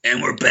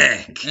And we're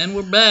back. And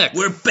we're back.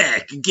 We're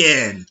back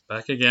again.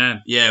 Back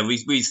again. Yeah, we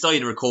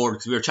decided to record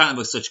because we were chatting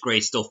about such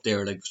great stuff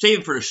there, like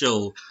saving for the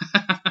show.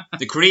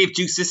 The Creative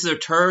Juice, this is our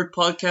third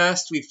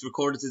podcast we've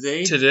recorded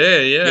today.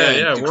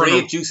 Yeah. The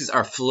Creative Juices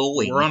are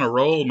flowing. We're on a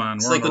roll, man.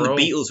 It's like when the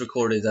Beatles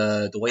recorded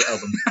the White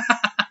Album.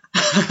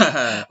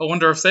 I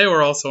wonder if they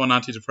were also on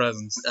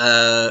antidepressants.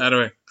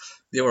 Anyway.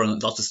 They were on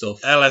lots of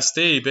stuff.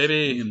 LSD,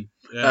 baby. Mm.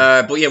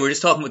 Yeah. But yeah, we were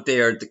just talking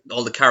about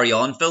all the Carry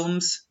On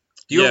films.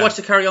 Do you ever watch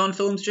the Carry On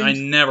films, James?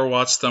 I never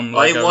watched them.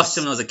 I watched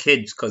them when I was a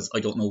kid because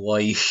I don't know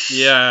why.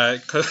 Yeah.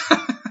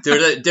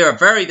 They're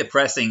very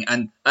depressing,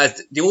 and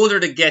as the older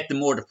they get, the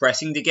more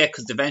depressing they get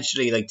because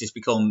eventually like just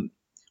become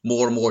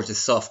more and more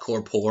just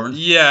softcore porn.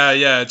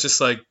 Yeah, just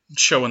like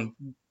showing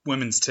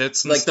women's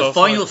tits and like stuff. The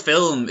final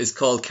film is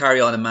called Carry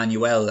On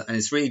Emmanuel, and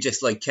it's really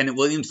just like Kenneth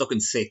Williams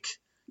looking sick.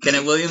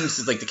 Kenneth Williams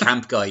is like the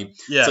camp guy.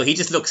 Yeah. So he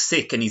just looks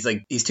sick and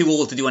he's too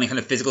old to do any kind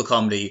of physical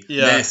comedy.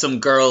 Yeah. And then some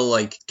girl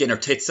like getting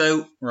her tits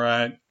out.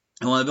 Right.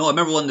 And I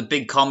remember one of the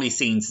big comedy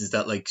scenes is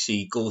that like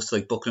she goes to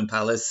like Buckingham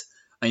Palace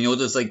and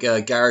there's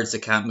like guards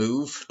that can't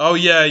move. Oh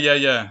yeah.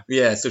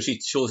 Yeah, so she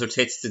shows her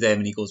tits to them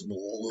and he goes,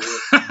 oh.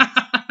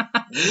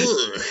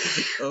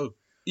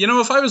 You know,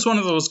 if I was one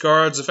of those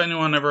guards, if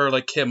anyone ever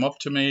like came up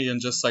to me and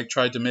just like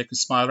tried to make me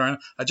smile around,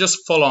 I'd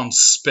just full on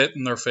spit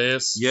in their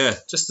face. Yeah.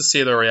 Just to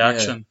see their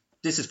reaction. Yeah.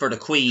 This is for the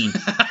Queen.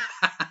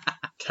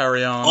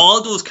 Carry On.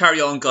 All those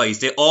Carry On guys,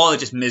 they all are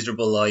just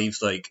miserable lives.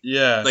 Like,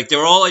 yeah. Like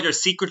they're all either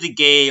secretly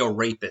gay or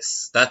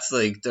rapists. That's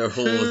like their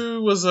whole.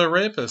 Who was a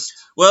rapist?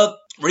 Well,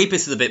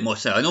 rapist is a bit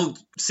much now. I know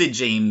Sid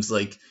James,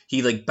 like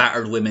he like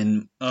battered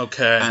women.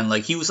 Okay. And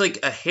like he was like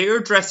a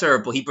hairdresser,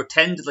 but he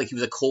pretended like he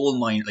was a coal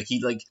miner. Like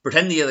he like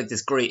pretended he had like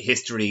this great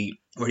history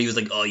where he was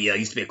like, oh yeah, I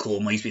used to be a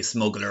coal miner, I used to be a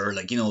smuggler.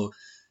 Like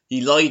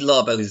he lied a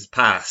lot about his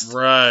past.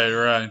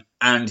 Right.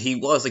 And he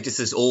was like just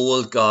this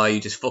old guy who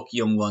just fuck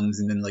young ones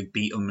and then like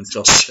beat them and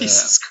stuff.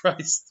 Jesus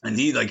Christ. And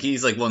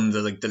he's like one of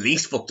the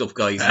least fucked up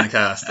guys in the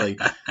cast. Like,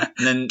 and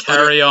then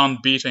Carry On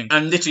beating.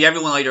 And literally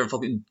everyone either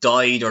fucking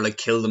died or like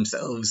killed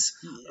themselves.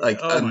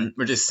 Like,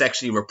 were just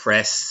sexually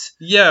repressed.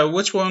 Yeah,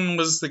 which one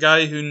was the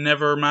guy who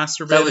never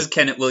masturbated? That was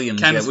Kenneth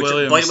Williams.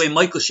 Williams. By the way,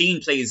 Michael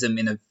Sheen plays him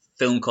in a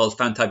film called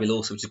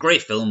Fantabuloso, which is a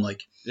great film.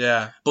 Like,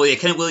 yeah. But yeah,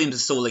 Kenneth Williams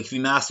is so like if he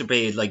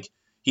masturbated, like.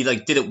 He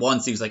like did it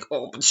once. He was like,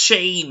 "Oh, but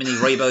shame," and he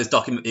write about his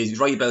document. He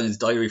write about in his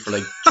diary for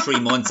like 3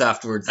 months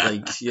afterwards.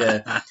 Like,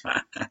 yeah.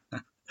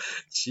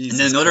 Jesus and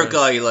then another Christ.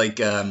 guy, like,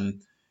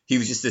 he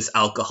was just this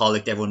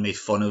alcoholic that everyone made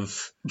fun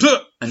of.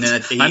 And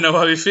then I know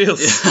how he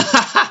feels.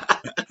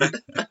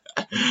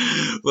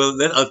 Well,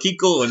 then I'll keep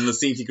going. We'll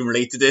see if you can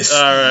relate to this.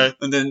 All right.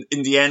 And then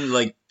in the end,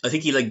 like, I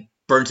think he like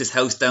burnt his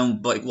house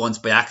down once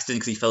by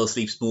accident because he fell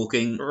asleep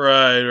smoking.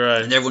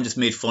 Right. And everyone just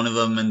made fun of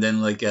him, and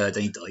then like then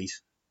he died.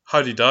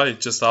 How'd he die?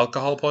 Just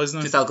alcohol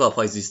poisoning? Just alcohol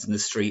poisoning in the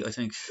street, I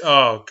think.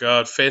 Oh,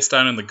 God. Face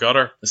down in the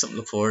gutter. That's something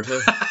to look forward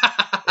to.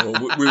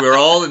 We were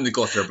all in the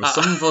gutter, but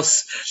some of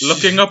us...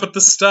 Looking up at the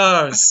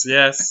stars,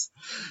 yes.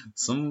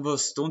 Some of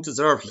us don't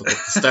deserve to look up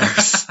at the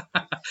stars.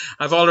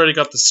 I've already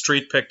got the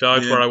street picked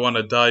out where I want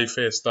to die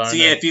face down. So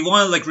yeah, if you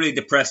want to like really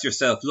depress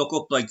yourself, look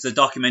up like the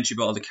documentary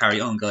about all the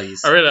Carry On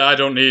guys. I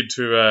don't need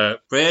to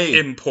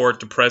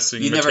import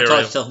depressing material. You never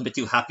thought yourself a bit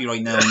too happy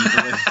right now.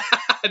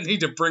 I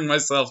need to bring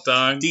myself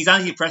down. These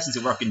antidepressants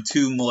are working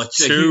too much.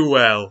 Too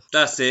well.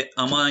 That's it.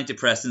 I'm on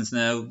antidepressants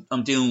now.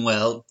 I'm doing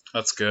well.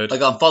 That's good.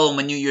 Like I'm following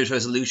my New Year's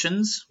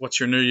resolutions. What's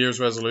your New Year's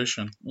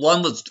resolution?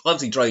 One was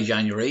obviously dry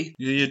January.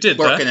 You did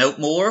Working out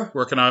more.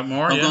 Working out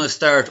more, I'm going to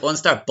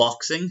start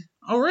boxing.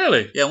 Oh,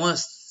 really? Yeah, I want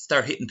to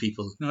start hitting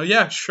people. Oh,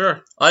 yeah,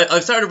 sure.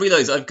 I've started to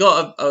realise I've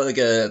got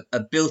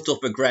a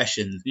built-up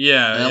aggression.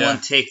 Yeah, and I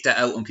want to take that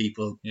out on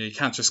people. Yeah, you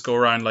can't just go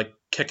around like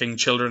kicking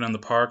children in the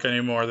park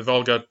anymore. They've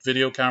all got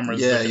video cameras.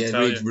 Yeah, it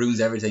really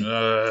ruins everything.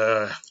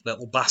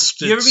 Little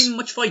bastards. You ever been in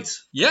much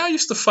fights? Yeah, I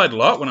used to fight a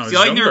lot when I was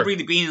younger. I've never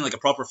really been in like a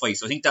proper fight,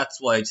 so I think that's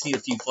why I just need a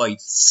few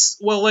fights.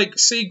 Well, like,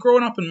 see,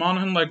 growing up in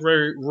Monaghan, like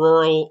very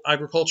rural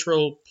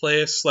agricultural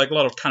place, like a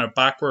lot of kind of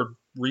backward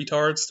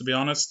retards, to be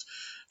honest.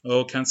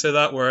 Oh, can't say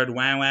that word.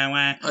 Wah, wah,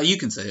 wah. Oh, you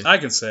can say it. I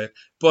can say it.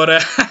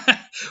 But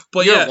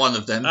You're one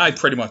of them. I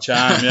pretty much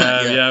am.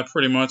 Yeah,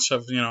 pretty much.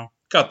 I've,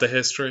 got the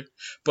history.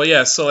 But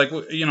yeah, so like,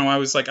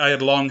 I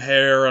had long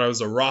hair, I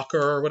was a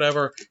rocker or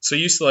whatever. So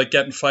used to like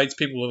get in fights.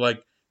 People would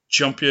like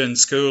jump you in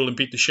school and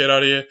beat the shit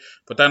out of you.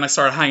 But then I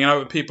started hanging out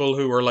with people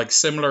who were like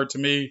similar to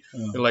me,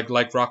 who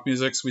like rock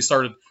music.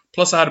 So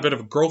plus I had a bit of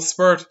a growth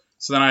spurt.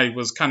 So then I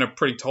was kind of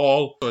pretty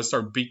tall. So I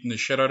started beating the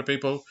shit out of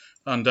people.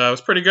 And I was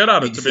pretty good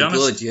at it, to be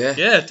honest. Good, yeah.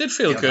 Yeah, it did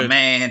feel good.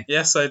 Man.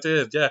 Yes, I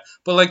did, yeah.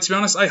 But like, to be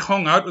honest, I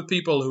hung out with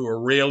people who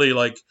were really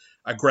like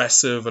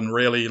aggressive and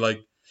really like,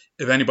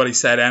 if anybody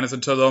said anything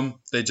to them,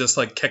 they just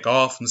like kick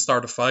off and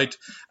start a fight.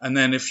 And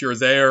then if you're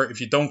there, if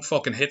you don't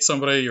fucking hit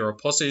somebody, you're a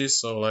pussy.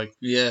 So like,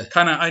 yeah,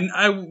 kind of,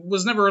 I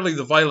was never really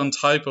the violent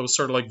type. I was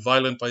sort of like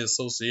violent by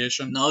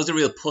association. No, I was a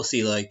real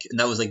pussy, like, and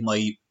that was like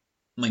my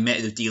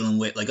method of dealing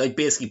with. Like, I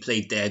basically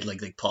played dead, like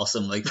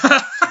possum, like.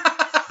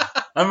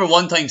 I remember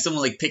one time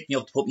someone like picked me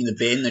up to put me in the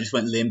bin. I just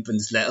went limp and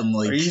just let them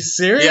like. Are you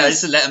serious? Yeah, I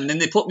just let them. And then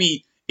they put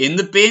me in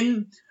the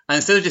bin. And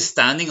instead of just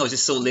standing, I was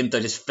just so limp I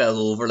just fell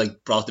over,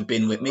 like brought the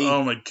bin with me.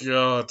 Oh my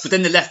god. But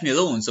then they left me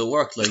alone, so it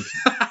worked. Like,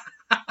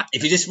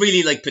 if you're just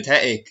really like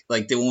pathetic,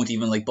 like they won't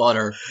even like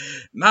bother.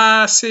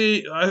 Nah,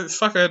 see,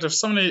 fuck it. If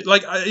somebody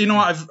like,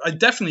 I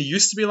definitely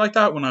used to be like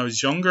that when I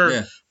was younger.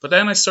 Yeah. But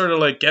then I started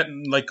like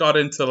got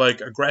into like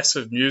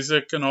aggressive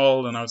music and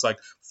all, and I was like,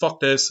 fuck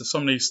this. If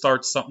somebody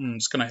starts something, I'm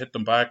just gonna hit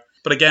them back.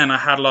 But again, I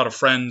had a lot of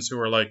friends who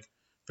were like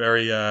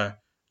very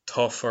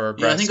tough or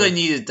aggressive. Yeah, I think I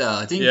needed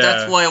that. I think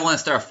that's why I want to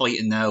start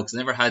fighting now, because I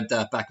never had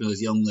that back when I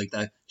was young, like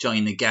that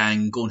joining the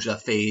gang, going through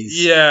that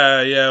phase.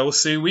 Yeah. Well,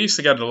 see, we used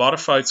to get in a lot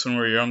of fights when we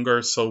were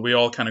younger, so we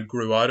all kind of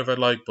grew out of it.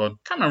 Like, but I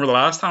can't remember the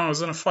last time I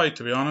was in a fight,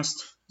 to be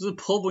honest. Was it a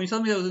pub? When you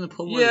told me I was in a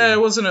pub? Yeah, it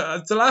wasn't.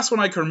 The last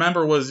one I can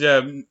remember was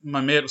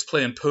my mate was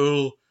playing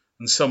pool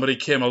and somebody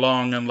came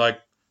along and like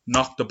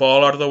knocked the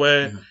ball out of the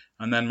way. Mm-hmm.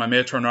 And then my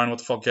mate turned around, what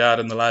the fuck, yeah,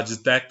 and the lad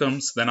just decked him.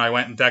 So then I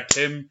went and decked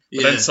him.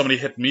 But then somebody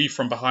hit me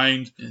from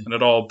behind, and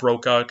it all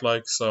broke out,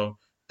 like, so.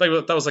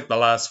 That was like the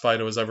last fight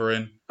I was ever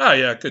in. Oh,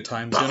 yeah, good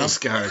times, Battle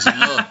scars, you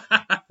know?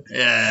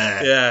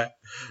 Yeah. Yeah.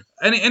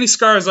 Any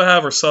scars I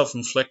have are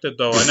self-inflicted,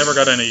 though. I never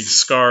got any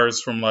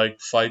scars from, like,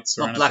 fights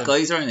or anything. Not black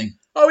eyes or anything?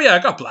 Oh, yeah, I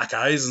got black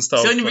eyes and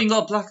stuff. See, I never even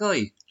got black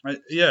eye.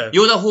 Yeah.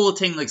 You know that whole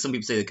thing, like, some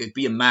people say, like,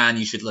 be a man,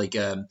 you should, like,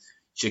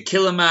 should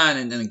kill a man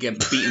and then get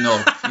beaten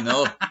up, you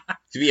know?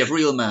 To be a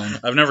real man.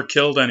 I've never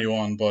killed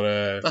anyone,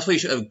 but that's why you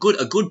should.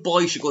 A good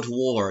boy should go to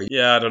war.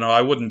 Yeah, I don't know.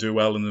 I wouldn't do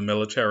well in the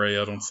military,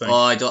 I don't think. Oh,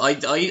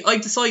 I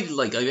decided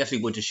like I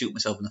actually would just shoot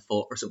myself in the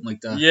foot or something like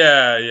that.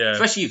 Yeah.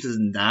 Especially if it's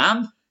in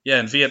Nam. Yeah,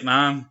 in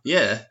Vietnam.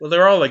 Yeah. Well,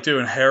 they're all like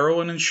doing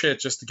heroin and shit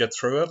just to get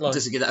through it. Like.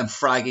 Just to get that and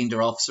fragging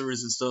their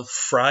officers and stuff.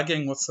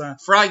 Fragging? What's that?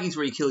 Fragging's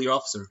where you kill your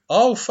officer.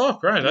 Oh,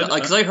 fuck, right.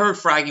 Because I heard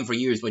fragging for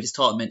years, but I just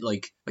thought it meant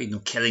like,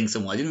 killing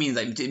someone. I didn't mean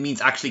that. It means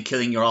actually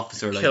killing your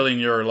officer. Like, killing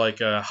your, like,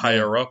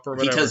 higher up or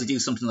whatever. He tells you to do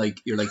something like,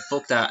 you're like,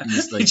 fuck that. And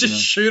just, like, you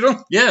just shoot him?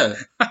 Yeah.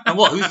 And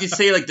what? Who did you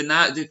say, like,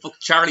 fuck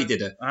Charlie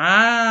did it?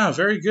 Ah,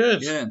 very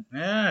good.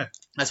 Yeah.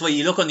 That's why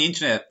you look on the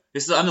internet.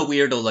 I'm a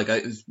weirdo. Like,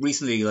 I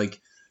recently,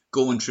 like,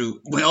 going through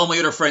when all my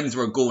other friends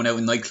were going out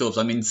in nightclubs,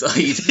 I'm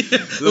inside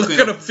looking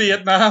at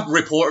Vietnam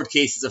reported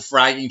cases of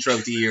fragging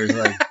throughout the years.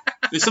 Like,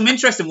 there's some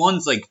interesting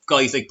ones, like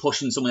guys like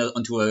pushing someone out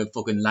onto a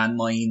fucking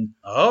landmine.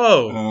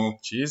 Oh,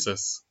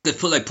 Jesus! They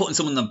putting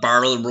someone in a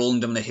barrel and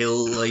rolling them the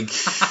hill. Like,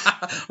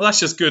 well,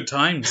 that's just good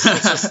times.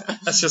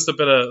 That's just a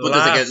bit of.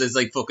 But there's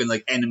like fucking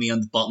like enemy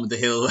on the bottom of the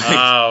hill. Like,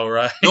 oh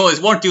right. No,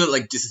 they weren't doing it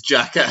like this is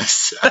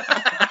Jackass.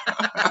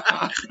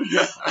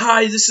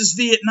 Hi, this is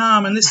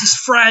Vietnam, and this is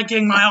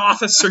fragging my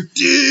officer.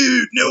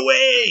 Dude, no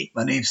way.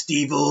 My name's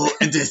Steve-O,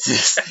 and this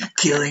is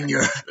killing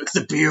your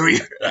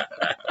superior.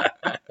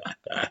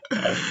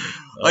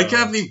 I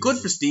can't believe. Good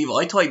for Steve-O.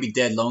 I thought he'd be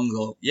dead long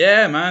ago.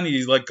 Yeah, man,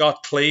 he like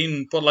got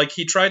clean, but like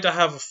he's tried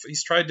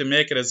to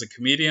make it as a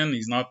comedian.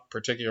 He's not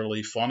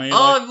particularly funny.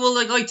 Well,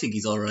 like I think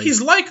he's alright.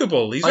 He's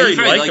likable. He's very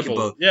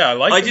likable. Yeah, I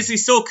like.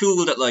 He's so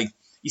cool that like.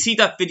 You see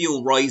that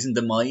video, Rise and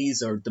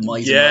Demise, or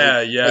Demise?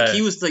 Yeah. Like,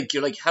 he was like,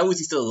 you're like, how is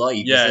he still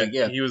alive?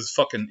 Yeah, he was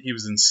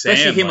insane.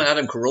 Especially him and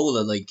Adam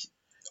Carolla, like.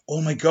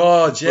 Oh my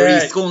god, yeah. Where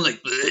he's going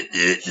like.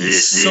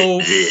 He's so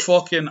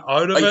fucking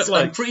out of it.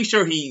 Like, I'm pretty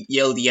sure he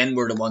yelled the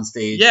N-word at one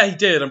stage. Yeah, he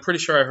did. I'm pretty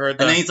sure I heard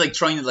that. And then he's like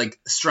trying to like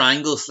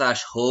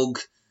strangle/hug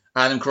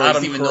Adam Carolla.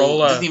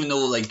 Doesn't even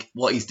know like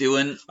what he's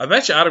doing. I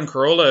bet you Adam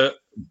Carolla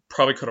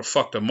probably could have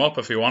fucked him up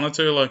if he wanted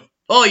to, like.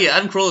 Oh yeah,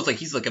 Adam Carolla's like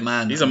he's like a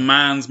man. He's a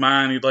man's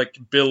man. He like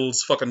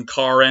builds fucking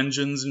car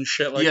engines and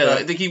shit like that. Yeah,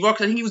 I think he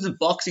worked. I think he was in a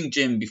boxing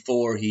gym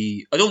before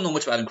he. I don't know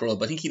much about Adam Carolla,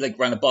 but I think he like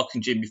ran a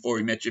boxing gym before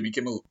he met Jimmy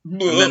Kimmel. And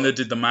then they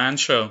did the Man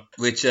Show,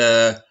 which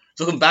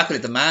looking back at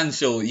it, the Man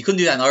Show, you couldn't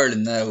do that in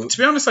Ireland now. To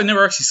be honest, I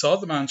never actually saw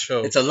the Man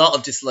Show. It's a lot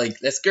of just like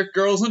let's get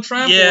girls on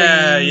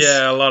trampolines.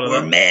 Yeah, a lot of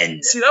We're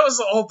men. See, that was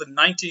all the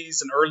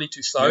 90s and early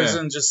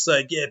 2000s. Just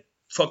like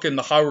fucking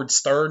the Howard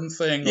Stern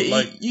thing. Yeah,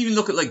 like you even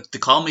look at like the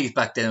comedies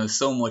back then. It was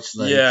so much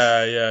like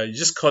you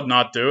just could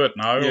not do it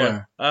now.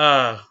 Yeah.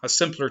 Like, a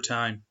simpler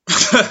time.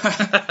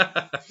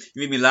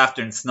 You made me laugh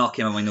and snot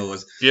came out my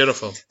nose.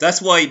 Beautiful.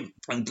 That's why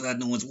I'm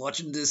glad no one's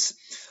watching this.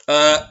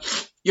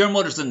 Your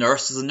mother's a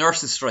nurse. There's a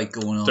nurses' strike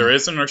going on. There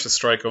is a nurses'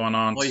 strike going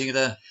on. What do you think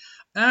of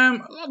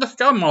that? Look,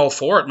 I'm all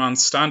for it, man.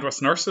 Stand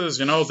with nurses.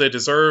 They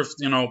deserve,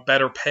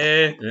 better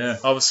pay. Yeah.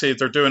 Obviously,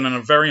 they're doing a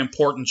very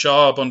important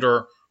job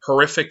under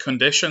horrific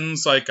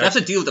conditions. Like they have to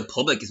deal with the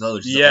public as well,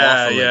 which is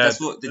awful. Like, that's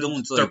what they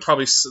don't. They're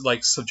probably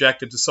like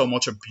subjected to so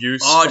much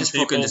abuse. Just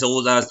people. Fucking this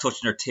old lads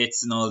touching their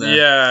tits and all that.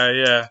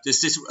 Yeah.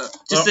 Just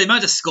the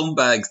amount of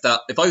scumbags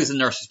that if I was a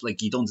nurse,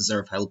 like you don't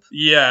deserve help.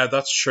 Yeah,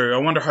 that's true. I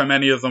wonder how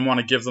many of them want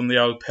to give them the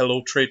old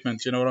pillow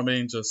treatment. You know what I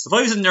mean? Just if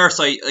I was a nurse,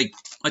 I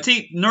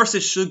think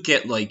nurses should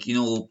get like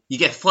you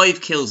get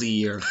 5 kills a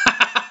year.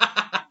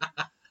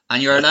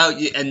 And you're allowed,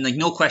 and like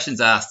no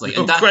questions asked, like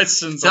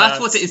questions. That's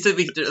what instead of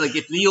like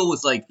if Leo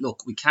was like,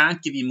 look, we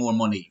can't give you more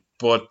money,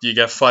 but you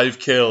get 5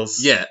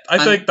 kills. Yeah,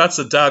 I think that's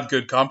a damn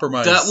good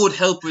compromise. That would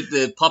help with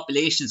the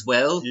population as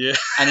well. Yeah,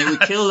 and it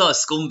would kill a lot of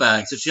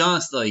scumbags. So to be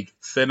honest, like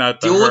thin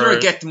out the older I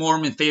get, the more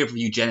I'm in favor of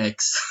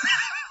eugenics.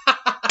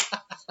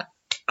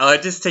 I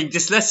just think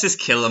let's just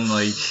kill him.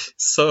 Like,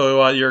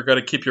 so you're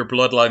gonna keep your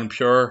bloodline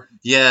pure.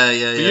 Yeah.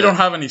 But you don't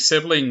have any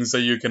siblings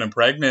that you can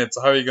impregnate.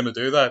 So how are you gonna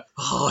do that?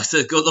 Oh, so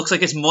it looks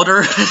like his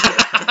mother.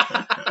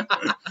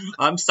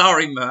 I'm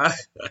sorry, ma.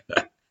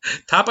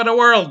 Top of the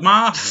world,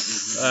 ma.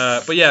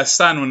 But yeah,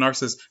 stand with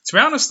nurses. To be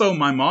honest, though,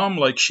 my mom,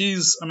 like,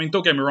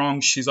 don't get me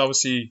wrong, she's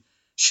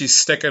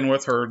sticking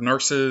with her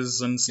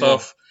nurses and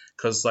stuff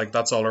because, like,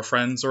 that's all her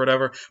friends or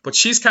whatever. But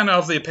she's kind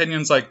of the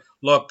opinions, like,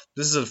 look,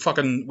 this is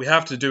we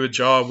have to do a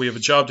job. We have a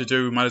job to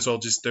do. We might as well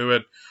just do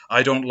it.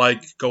 I don't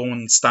like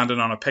standing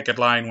on a picket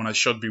line when I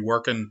should be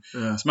working.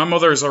 Yeah. So my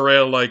mother's a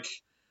real, like,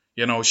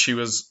 she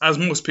was, as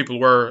most people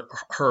were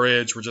her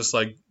age, were just,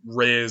 like,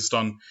 raised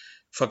on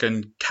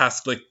fucking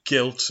Catholic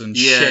guilt and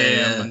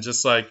shame and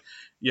just like,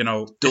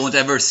 don't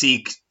ever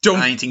seek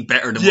anything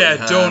better than what you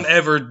have. Don't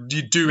ever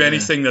do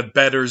anything that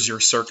betters your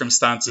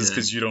circumstances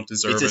because you don't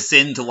deserve it. It's a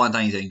sin to want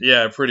anything.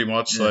 Yeah, pretty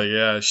much.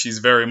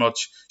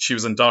 She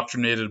was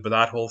indoctrinated by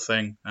that whole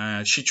thing.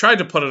 She tried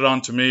to put it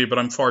on to me, but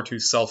I'm far too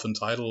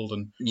self-entitled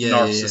and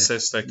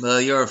narcissistic. Yeah. Well,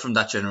 you're from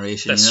that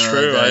generation. That's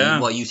true, I am.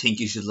 What you think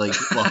you should, like,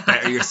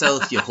 better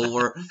yourself, you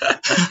whore.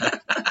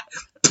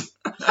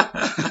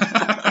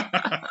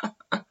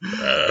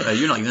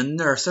 You're not even a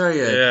nurse, are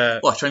you? Yeah.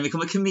 What, trying to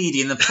become a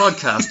comedian, a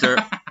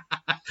podcaster?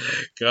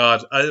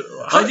 God.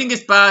 I think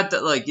it's bad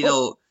that, like,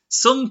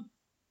 some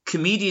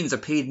comedians are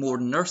paid more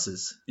than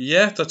nurses.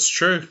 Yeah, that's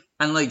true.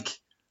 And, like,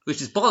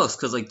 which is bollocks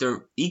because, like,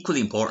 they're equally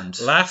important.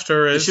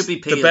 Laughter is the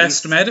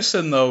best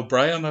medicine, though,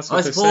 Brian. That's what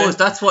I suppose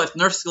that's what, if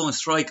nurses go on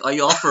strike, I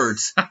offered.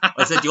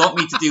 I said, do you want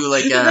me to do,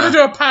 like, you're going to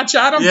do a Patch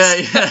Adams?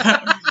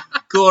 Yeah.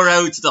 Go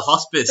around to the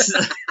hospice.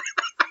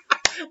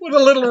 With a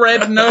little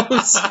red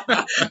nose.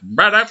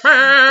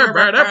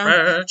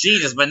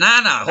 Jesus,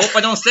 banana. Hope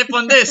I don't slip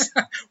on this.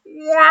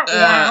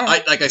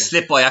 I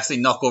slip, I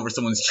actually knock over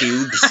someone's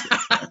tubes.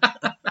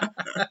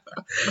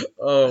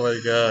 Oh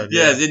my God.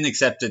 Yeah, I didn't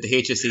accept it. The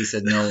HSE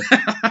said no.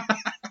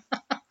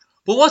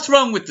 But what's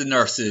wrong with the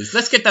nurses?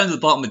 Let's get down to the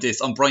bottom of this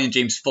on Brian and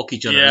James fuck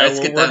each other. Yeah,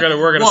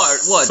 we're gonna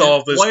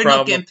solve this problem. Why are you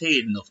not getting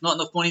paid enough? Not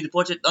enough money in the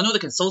budget? I know the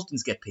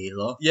consultants get paid a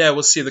lot. Yeah,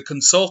 well, see, the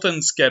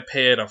consultants get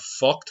paid a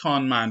fuck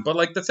ton, man. But,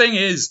 like, the thing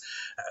is,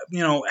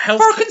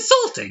 health... For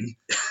consulting?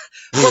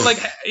 Well, like,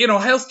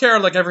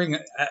 healthcare, like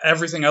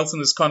everything else in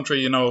this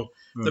country,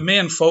 the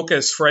main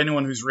focus for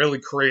anyone who's really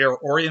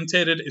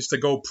career-orientated is to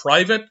go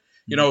private.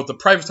 The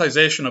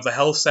privatization of the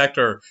health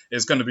sector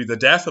is going to be the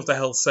death of the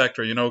health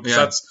sector,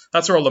 because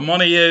that's where all the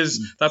money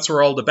is. That's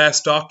where all the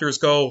best doctors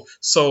go.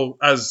 So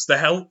as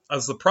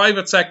the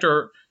private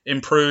sector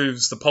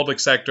improves, the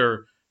public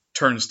sector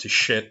turns to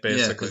shit,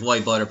 basically. Yeah, because why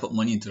bother putting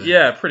money into it?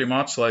 Yeah, pretty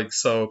much, like,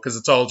 so, because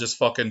it's all just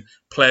fucking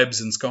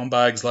plebs and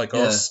scumbags like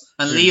us.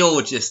 And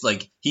Leo just,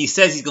 like, he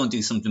says he's going to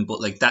do something,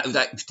 but, like, that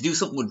to do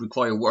something would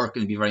require work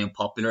and it'd be very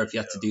unpopular if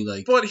you had to do,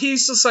 like... But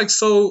he's just, like,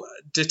 so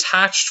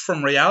detached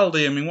from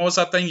reality. I mean, what was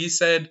that thing he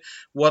said?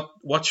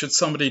 What should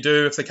somebody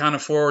do if they can't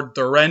afford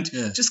their rent?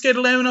 Yeah. Just get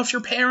a loan off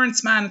your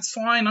parents, man. It's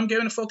fine. I'm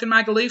going to fucking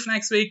Magaluf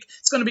next week.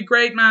 It's going to be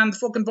great, man. The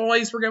fucking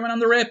boys, we're going on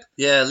the rip.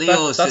 Yeah,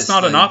 Leo's that's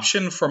not an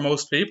option for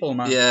most people,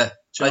 man. Yeah.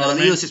 Do you know what I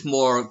mean? Leo's just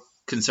more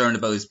concerned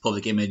about his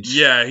public image.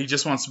 Yeah, he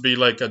just wants to be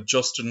like a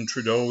Justin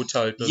Trudeau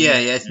type.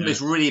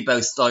 It's really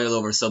about style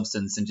over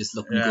substance and just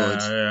looking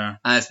good. Yeah.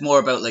 And it's more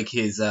about, like,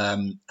 his how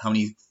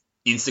many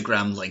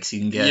Instagram likes he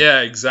can get.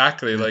 Yeah,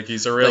 exactly. Like,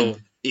 he's a real... Like,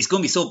 it's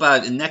going to be so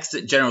bad in next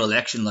general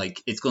election.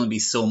 Like, it's going to be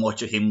so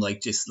much of him,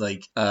 like, just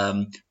like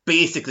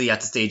basically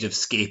at the stage of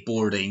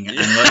skateboarding and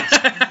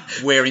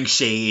like wearing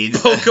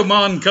shades.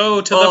 Pokemon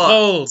Go to the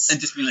polls and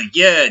just be like,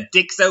 yeah,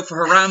 dicks out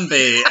for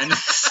Harambe and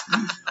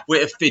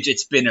with a fidget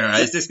spinner.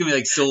 It's just gonna be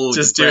like so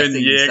just doing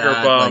Jaeger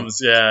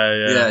bombs. Like,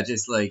 yeah,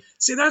 just like,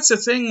 see, that's the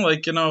thing.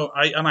 Like,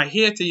 I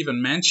hate to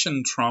even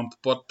mention Trump,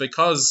 but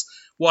because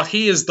what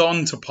he has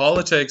done to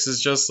politics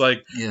is just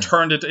like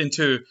turned it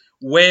into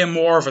way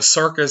more of a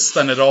circus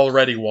than it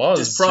already was.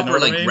 Just proper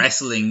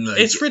wrestling. Like,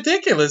 it's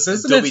ridiculous,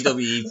 isn't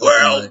WWE it?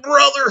 Well, like,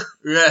 brother.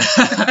 Yeah.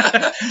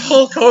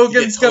 Hulk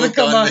Hogan's gonna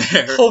come on.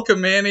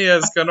 Hulkamania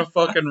is gonna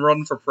fucking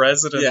run for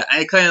president. Yeah,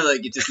 and it kind of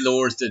like it just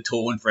lowers the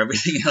tone for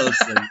everything else.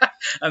 Like.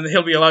 And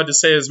he'll be allowed to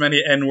say as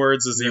many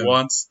N-words as he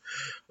wants.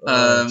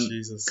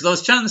 Jesus. Because I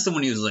was chatting to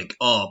someone who was like,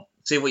 "Oh,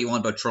 say what you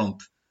want about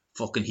Trump.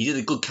 Fucking, he did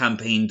a good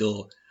campaign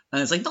though."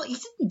 And it's like, no, he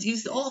didn't.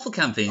 He's an awful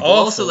campaign. But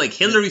also, like,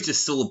 Hillary's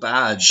just so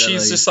bad.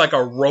 She's just like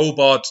a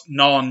robot,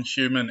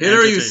 non-human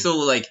Hillary entity. is so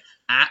like,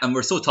 and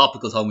we're so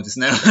topical talking about this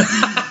now.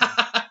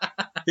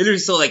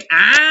 Hillary's so like,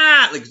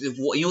 like,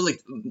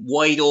 like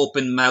wide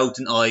open mouth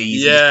and eyes.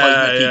 Yeah, and just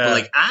pointing at people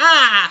like,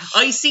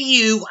 I see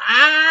you,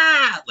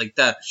 like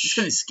that. It's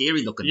kind of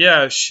scary looking.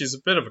 Yeah, she's a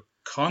bit of a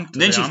cunt.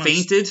 And then she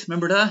fainted.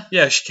 Remember that?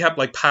 Yeah, she kept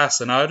like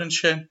passing out and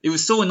shit. It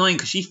was so annoying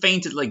because she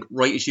fainted like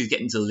right as she was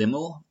getting to the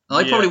limo.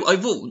 And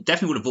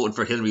definitely would have voted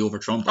for Hillary over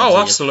Trump. Oh,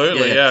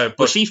 absolutely, yeah.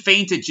 But she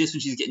fainted just when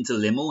she was getting to the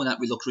limo, and that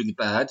looked really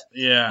bad.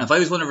 Yeah. And if I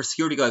was one of her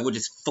security guys, I would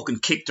just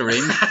fucking kicked her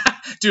in.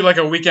 Do like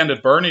a weekend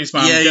at Bernie's,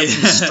 man. Get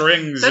some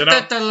strings,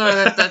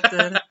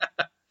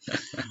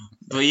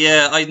 But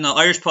yeah, I don't know.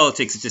 Irish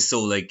politics is just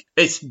so like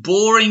it's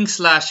boring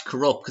 /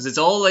 corrupt because it's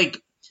all like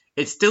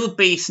it's still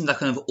based in that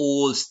kind of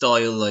old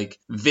style like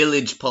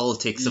village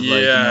politics of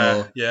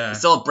like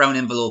it's all brown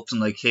envelopes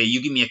and like hey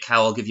you give me a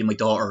cow I'll give you my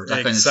daughter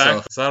that kind of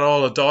stuff. Is that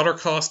all a daughter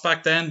cost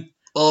back then?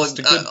 Oh,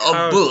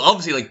 well,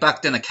 obviously, like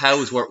back then, a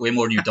cow's worth way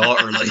more than your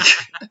daughter. Like,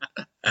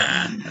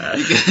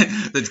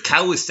 the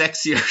cow is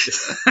sexier.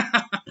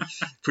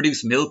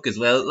 Produce milk as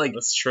well. Like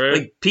that's true.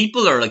 Like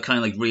people are like kind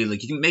of like really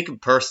like you can make a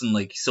person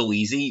like so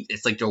easy.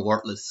 It's like they're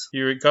worthless.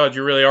 You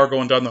really are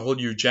going down the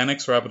whole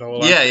eugenics rabbit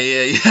hole. Yeah.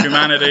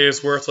 Humanity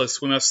is worthless.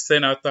 We must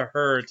thin out the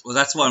herd. Well,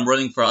 that's what I'm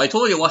running for. I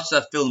told you to watch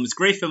that film. It's a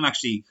great film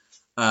actually.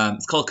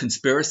 It's called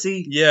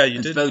Conspiracy. Yeah, you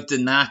did. It's about the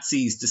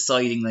Nazis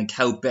deciding like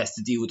how best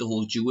to deal with the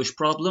whole Jewish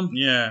problem.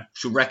 Yeah.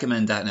 Should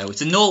recommend that now.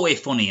 It's in no way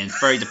funny and it's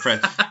very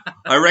depressing.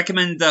 I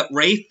recommended that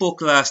Rafe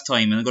book last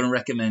time and I'm going to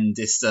recommend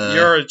this.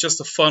 You're just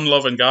a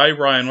fun-loving guy,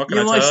 Brian. What can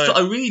I tell you?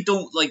 I really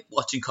don't like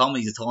watching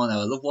comedies at all now.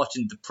 I love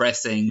watching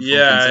depressing.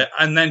 Yeah,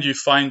 and then you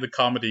find the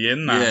comedy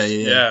in that.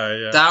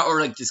 Yeah. That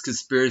or like just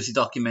conspiracy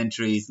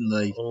documentaries and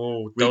like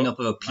reading up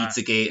about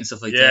Pizzagate and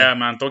stuff like that. Yeah,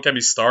 man. Don't get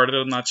me started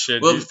on that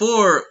shit. Well,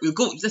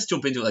 let's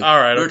jump into it. Like, all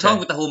right, we were talking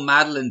about the whole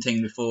Madeline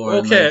thing before.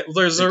 Okay, and, like,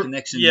 there's a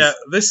connections. Yeah,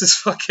 this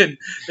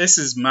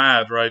is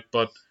mad, right?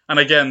 And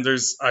again,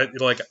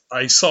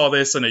 I saw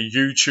this in a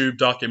YouTube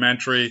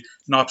documentary,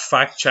 not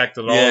fact checked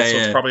at all, so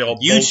it's probably all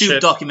YouTube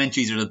bullshit.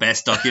 Documentaries are the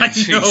best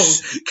documentaries. I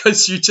know,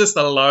 because you just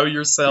allow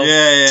yourself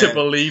to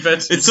believe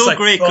it. It's so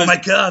great. Oh my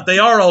god, they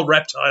are all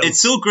reptiles.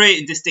 It's so great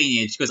in this day and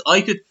age because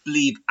I could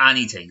believe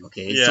anything.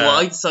 Okay, so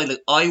I decided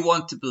I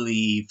want to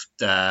believe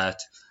that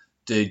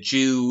the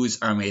Jews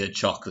are made of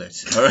chocolate.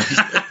 All right?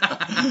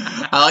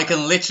 And I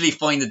can literally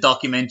find a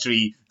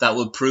documentary that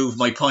will prove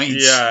my point.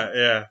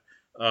 Yeah.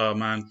 Oh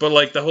man, but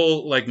like the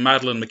whole like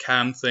Madeleine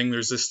McCann thing,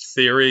 there's this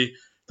theory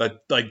that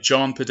like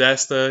John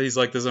Podesta, he's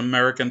like this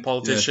American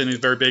politician, he's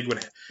very big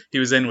he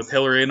was in with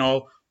Hillary and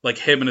all, like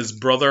him and his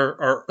brother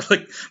are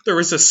like there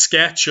was a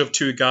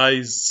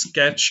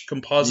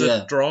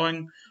composite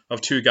drawing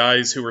of two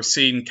guys who were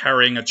seen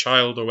carrying a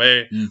child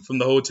away from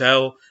the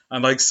hotel,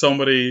 and like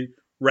somebody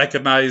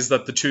recognize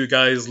that the two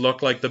guys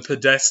look like the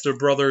Podesta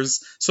brothers,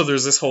 so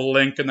there's this whole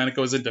link, and then it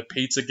goes into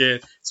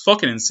Pizzagate. It's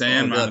fucking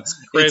insane, man. It's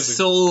crazy. It's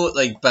so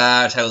like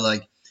bad how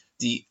like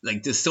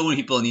there's so many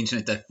people on the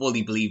internet that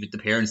fully believe that the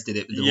parents did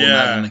it with the whole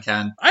Madeleine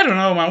McCann. I don't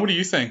know, man. What do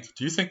you think?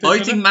 Do you think?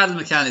 I think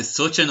Madeleine McCann is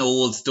such an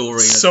old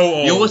story. So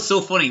old. You know what's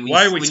so funny?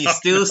 When you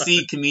still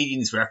see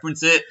comedians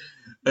reference it,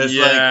 it's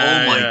like,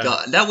 oh my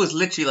god, that was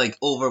literally like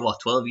over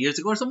 12 years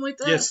ago or something like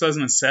that. Yeah,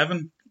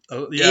 2007.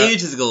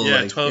 Ages ago.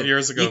 Yeah, 12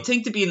 years ago. You'd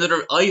think to be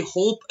I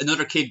hope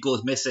another kid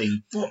goes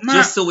missing,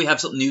 just so we have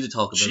something new to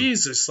talk about.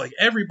 Jesus, like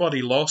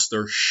everybody lost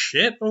their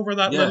shit over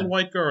that little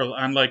white girl,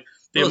 and like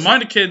the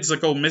amount of kids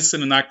that go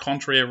missing in that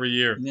country every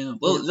year. Yeah.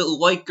 Well, little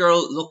white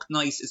girl looked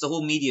nice. It's a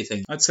whole media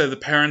thing. I'd say the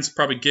parents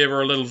probably gave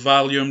her a little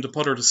Valium to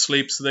put her to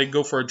sleep, so they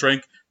go for a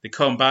drink. They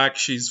come back,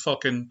 she's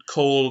fucking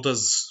cold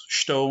as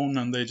stone,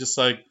 and they just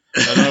like,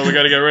 I don't know, we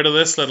got to get rid of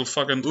this little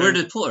fucking thing. Where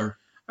did they put her?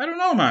 I don't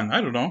know, man. I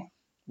don't know.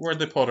 Where'd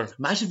they put her?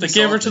 Imagine they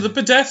gave her to the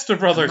Podesta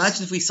brothers.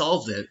 Imagine if we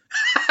solved it.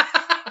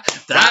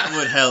 That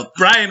would help.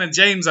 Brian and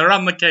James are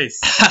on the case.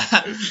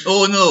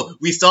 Oh no,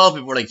 we solved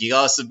it. We're like, you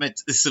gotta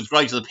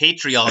subscribe to the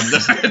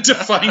Patreon to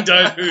find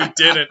out who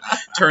did it.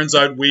 Turns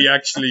out we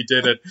actually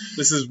did it.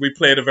 We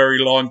played a very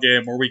long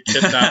game where we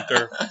kidnapped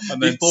her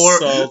and then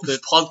solved it.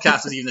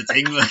 Podcast was even a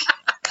thing. Like,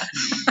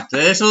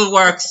 this will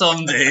work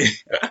someday.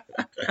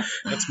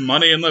 That's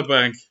money in the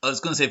bank. I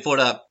was going to say before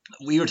that,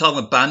 we were talking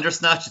about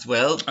Bandersnatch as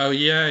well. Oh,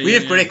 yeah. We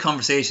have great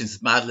conversations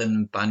with Madeline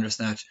and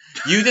Bandersnatch.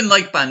 You didn't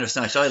like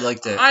Bandersnatch. I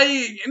liked it.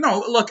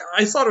 Look,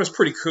 I thought it was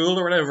pretty cool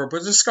or whatever,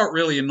 but it just got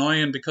really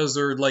annoying because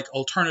they're like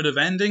alternative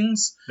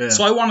endings. Yeah.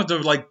 So I wanted to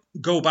like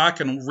go back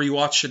and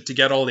rewatch it to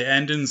get all the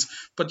endings,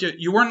 but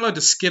you weren't allowed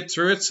to skip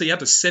through it, so you had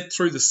to sit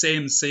through the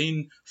same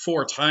scene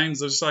 4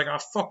 times. I was just like,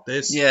 fuck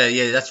this.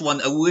 Yeah, that's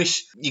one. I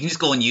wish you can just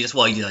go on YouTube. That's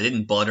why I did. I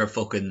didn't bother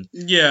fucking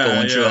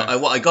going through it.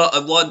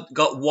 I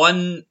got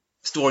one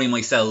story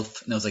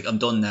myself, and I was like, I'm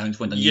done now. And just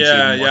went on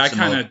YouTube. And I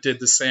kind of did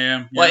the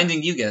same. What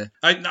ending you get?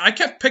 I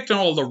kept picking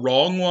all the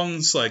wrong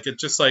ones. Like it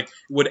just like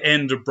would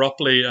end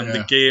abruptly, and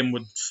the game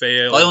would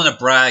fail. I don't want to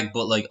brag,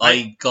 but like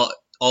I got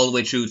all the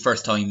way through the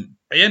first time.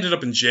 I ended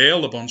up in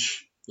jail a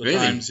bunch of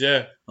times.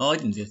 Yeah. Oh, I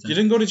didn't get that. You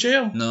didn't go to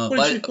jail? No.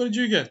 What did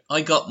you get?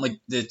 I got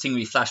the thing where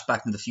you flash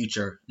back in the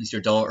future. It's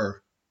your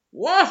daughter.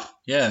 What?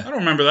 Yeah. I don't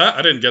remember that.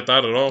 I didn't get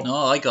that at all. No,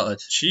 I got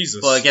it.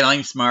 Jesus. But again,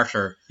 I'm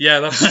smarter.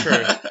 Yeah, that's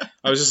true.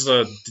 I was just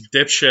a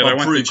dipshit. I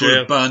went to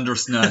jail.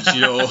 Bandersnatch,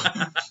 you know.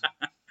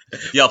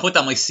 Yeah, I'll put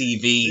that on my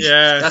CV.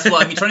 Yeah. That's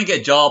what I'm trying to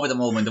get a job at the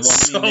moment. The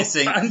one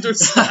missing.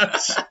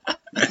 Bandersnatch.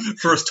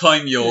 First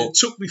time, yo. It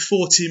took me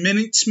 40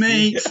 minutes,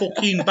 mate.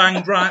 Fucking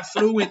banged right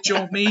through it, do you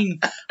know what I mean?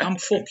 I'm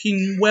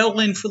fucking well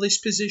in for this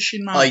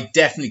position, man. I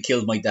definitely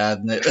killed my dad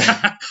in it.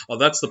 Oh,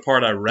 that's the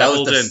part I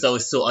reveled in. That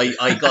was so.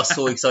 I got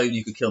so excited when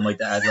you could kill my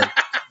dad. Like,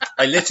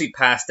 I literally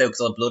passed out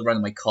because I had blood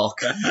running my cock.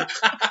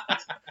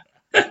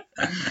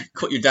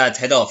 Cut your dad's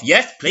head off.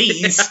 Yes,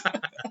 please.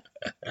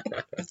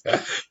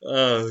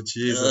 Oh,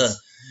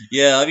 Jesus.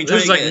 Yeah, I've been trying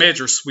This is like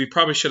major. We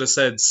probably should have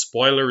said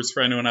spoilers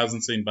for anyone who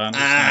hasn't seen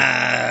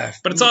Bandersnatch.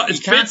 But you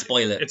can't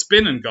spoil it. It's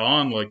been and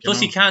gone. Like,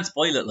 Plus, you can't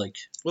spoil it. Like,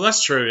 well,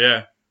 that's true.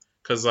 Yeah,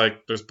 because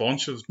like there's a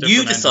bunch of different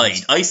you decide.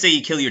 endings. I say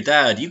you kill your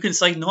dad. You can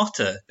decide not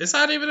to. Is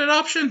that even an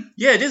option?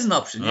 Yeah, it is an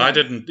option. Yeah. I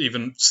didn't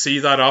even see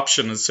that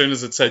option. As soon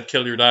as it said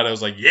kill your dad, I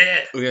was like,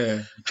 yeah.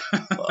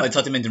 I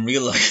thought they meant in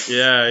real life.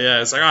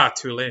 Yeah. It's like,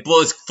 too late. But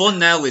what's fun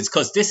now is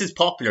because this is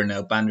popular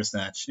now,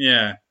 Bandersnatch.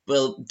 Yeah.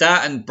 Well,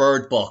 that and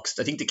Bird Box,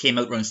 I think they came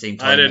out around the same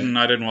time.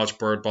 I didn't watch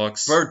Bird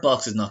Box. Bird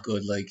Box is not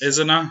good. Like, is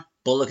it not?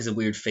 Bullock has a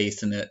weird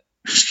face in it.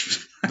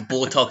 The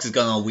Botox has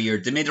gone all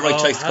weird. They made the right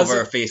choice to cover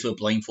her face with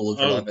blindfold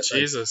for a lot of it.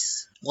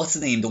 Jesus. Like, what's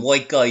the name? The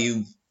white guy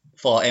who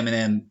fought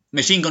Eminem.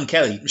 Machine Gun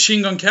Kelly.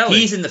 Machine Gun Kelly.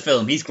 He's in the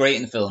film. He's great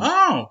in the film.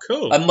 Oh,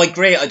 cool. And by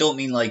great, I don't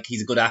mean like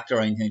he's a good actor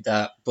or anything like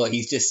that, but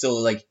he's just so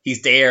like,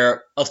 he's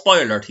there. Oh,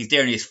 spoiler alert, he's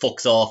there and he just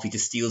fucks off. He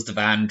just steals the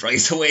van,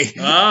 drives away.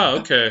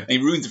 Okay. And he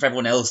ruins it for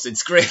everyone else.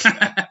 It's great.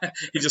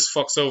 He just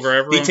fucks over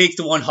everyone. He takes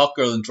the one hot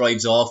girl and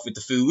drives off with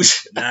the food.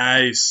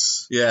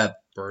 Nice. Yeah.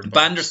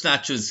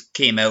 Bandersnatches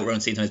came out around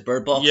the same time as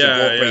Bird Box. Yeah,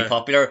 they're both pretty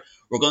popular.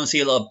 We're going to see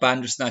a lot of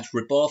Bandersnatch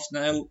rip-offs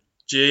now.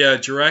 Yeah,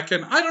 do you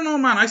reckon? I don't know,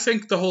 man. I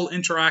think the whole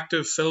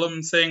interactive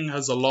film thing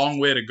has a long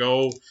way to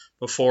go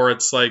before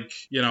it's like,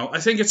 I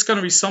think it's going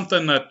to be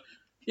something that,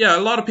 a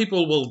lot of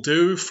people will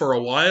do for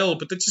a while,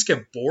 but they just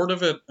get bored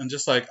of it and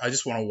just like, I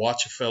just want to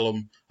watch a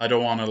film. I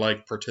don't want to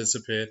like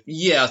participate.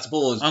 Yeah, I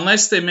suppose.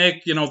 Unless they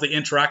make, the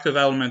interactive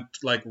element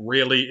like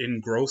really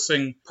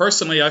engrossing.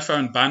 Personally, I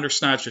found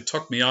Bandersnatch, it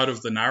took me out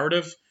of the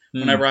narrative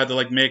whenever I had to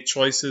like make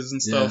choices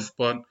and stuff,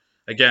 but...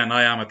 Again,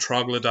 I am a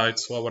troglodyte,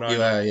 so what would I?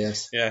 You are,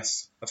 yes.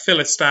 Yes. A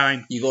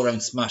Philistine. You go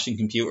around smashing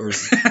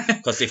computers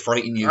because they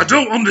frighten you. I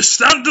don't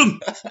understand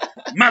them.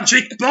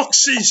 Magic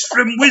boxes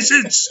from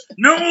wizards.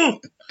 No.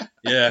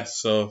 Yeah,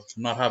 so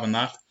I'm not having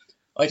that.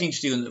 I think you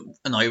should do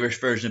an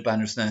Irish version of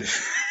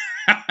Bandersnatch.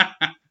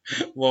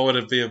 What would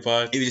it be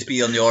about? It would just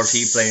be on the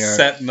RT player.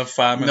 Set in the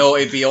famine. No,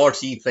 it'd be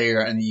RT player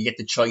and you get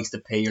the choice to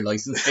pay your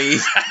license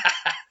fees.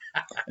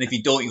 And if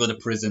you don't, you go to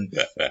prison.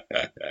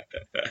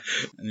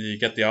 And you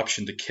get the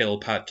option to kill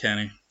Pat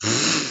Kenny.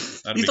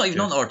 He's not even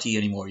on RT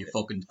anymore, you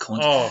fucking cunt.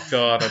 Oh,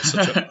 God. I'm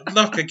such a...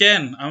 Look,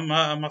 again,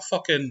 I'm a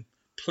fucking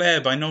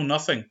pleb. I know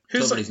nothing.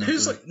 Who's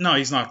like... No,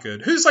 he's not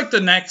good. Who's like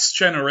the next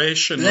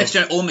generation?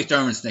 Owen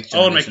McDermott's next generation.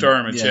 Owen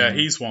McDermott, yeah.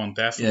 He's one,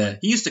 definitely. Yeah.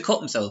 He used to cut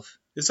himself.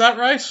 Is that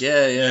right?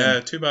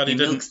 Yeah. Too bad he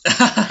didn't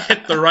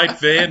hit the right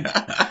vein.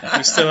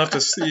 You still have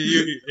to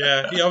see.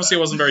 He obviously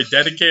wasn't very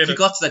dedicated. He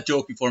got to that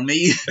joke before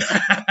me.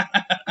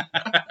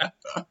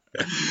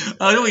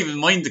 I don't even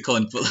mind the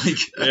cunt, but like...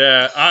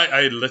 Yeah,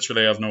 I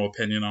literally have no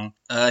opinion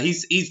on.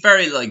 He's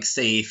very like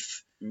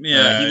safe.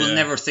 Yeah, he will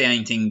never say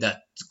anything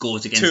that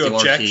goes against the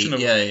RT.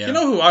 Yeah. You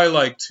know who I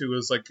liked, who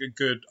was like a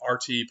good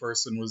RT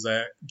person, was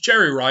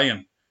Jerry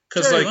Ryan.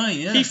 Because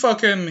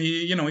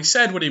he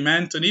said what he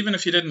meant, and even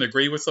if you didn't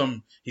agree with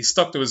him, he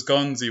stuck to his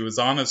guns. He was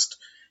honest.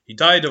 He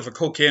died of a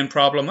cocaine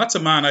problem. That's a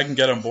man I can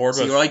get on board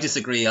with. I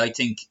disagree. I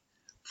think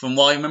from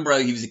what I remember, how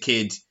he was a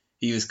kid,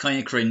 he was kind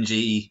of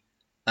cringy.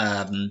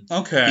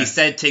 Okay. He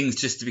said things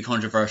just to be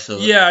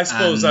controversial. Yeah, I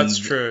suppose that's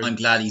true. I'm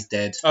glad he's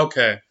dead.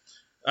 Okay.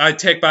 I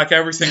take back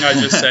everything I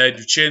just said.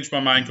 You changed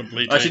my mind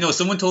completely. Actually, no,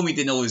 someone told me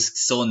they know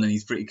his son and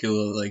he's pretty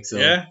cool. Like, so.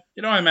 Yeah?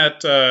 I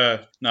met... no,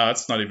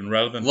 that's not even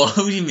relevant. What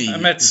do you mean? I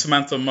met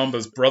Samantha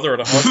Mumba's brother at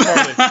a house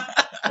party.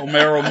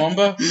 Omero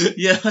Mumba.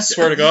 Yeah. I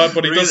swear to God,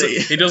 but Really?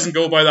 he doesn't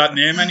go by that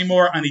name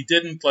anymore, and he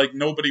didn't,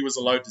 nobody was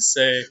allowed to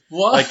say,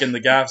 what? In the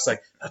gaffs,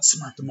 that's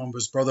Samantha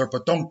Mumba's brother,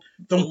 but don't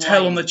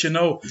tell him that you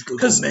know.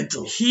 Because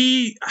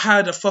he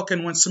had a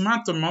fucking... When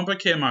Samantha Mumba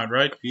came out,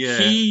 right? Yeah.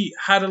 He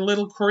had a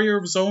little career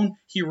of his own.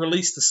 He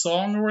released a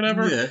song or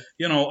whatever.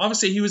 Yeah.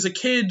 Obviously he was a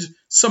kid.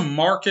 Some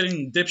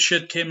marketing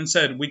dipshit came and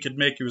said, we could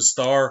make you a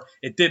star.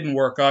 It didn't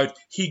work out.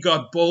 He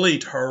got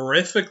bullied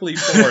horrifically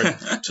for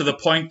it to the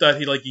point that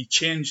he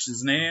changed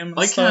his name.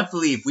 I can't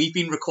believe we've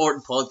been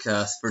recording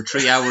podcasts for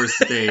 3 hours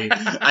today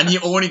and you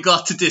only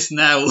got to this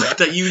now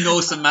that you know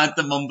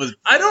Samantha Mumba's...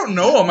 I don't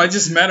know him. I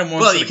just met him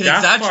once Well, at you a can gaff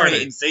exaggerate party.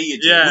 it and say you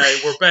do. Yeah,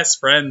 we're best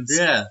friends.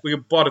 Yeah. We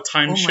bought a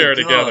timeshare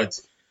together.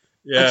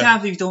 Yeah. I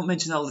can't believe you don't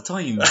mention that all the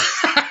time.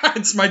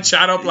 It's my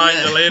chat up line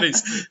to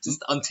ladies.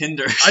 Just on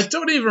Tinder. I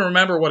don't even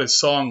remember what his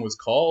song was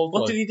called.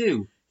 What did he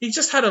do? He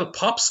just had a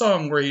pop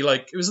song where he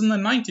it was in the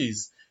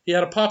 90s. He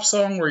had a pop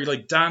song where he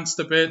danced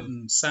a bit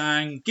and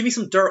sang. Give me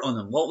some dirt on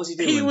him. What was he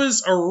doing? He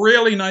was a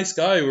really nice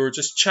guy. We were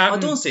just chatting.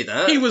 Oh, don't say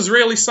that. He was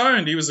really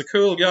sound. He was a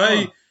cool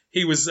guy. Oh.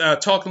 He was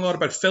talking a lot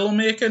about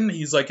filmmaking.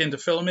 He's into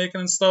filmmaking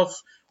and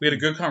stuff. We had a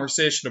good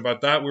conversation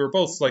about that. We were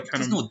both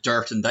There's no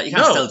dirt in that. You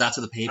can't sell that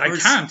to the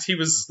papers. I can't. He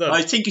was...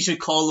 I think you should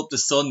call up the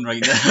Sun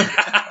right now.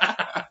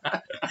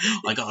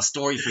 I got a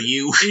story for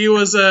you. He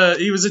was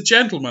a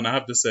gentleman, I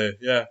have to say.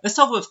 Yeah. Let's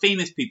talk about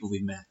famous people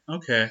we've met.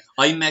 Okay.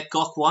 I met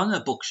Gok Wan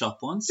at a bookshop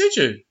once. Did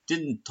you?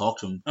 Didn't talk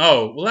to him.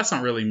 Oh, well, that's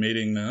not really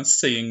meeting them. That's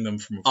seeing them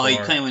from afar. I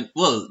kind of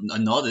went, I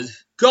nodded.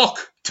 Gok!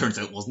 Turns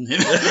out it wasn't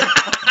him.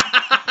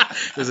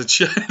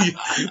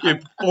 You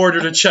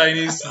ordered a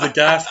Chinese to the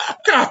gaff.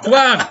 Gok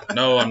Wan!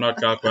 No, I'm not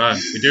Gok Wan.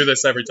 We do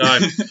this every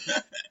time.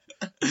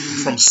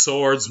 From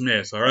Swords,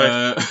 mate. All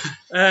right.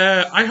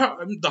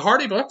 The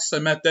Hardy Bucks. I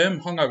met them,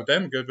 hung out with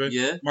them a good bit.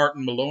 Yeah.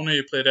 Martin Maloney,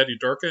 who played Eddie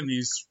Durkin.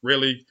 He's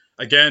really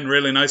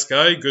nice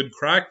guy. Good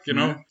crack, you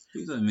know.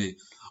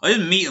 I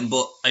didn't meet him,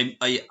 but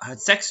I had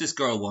sex with this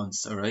girl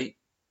once. All right.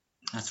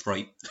 That's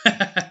right.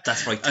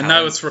 That's right. And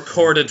now it's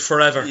recorded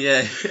forever.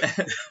 Yeah.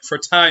 For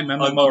time and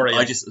memorial.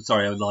 I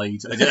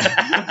lied.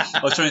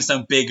 I was trying to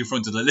sound big in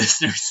front of the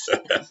listeners.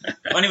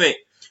 Anyway,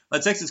 I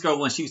had sex with this girl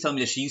once. She was telling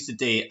me that she used to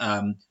date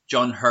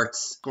John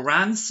Hurt's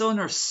grandson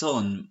or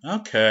son.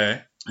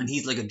 Okay. And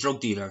he's like a drug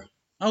dealer.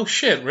 Oh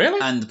shit! Really?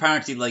 And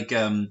apparently, like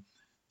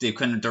they're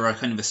kind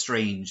of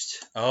estranged.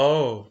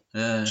 Oh,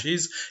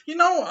 jeez. You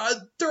know,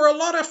 there are a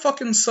lot of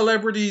fucking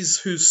celebrities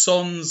whose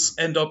sons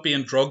end up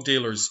being drug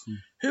dealers.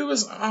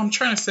 I'm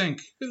trying to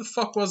think. Who the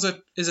fuck was it?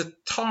 Is it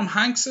Tom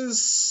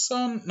Hanks's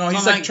son? No,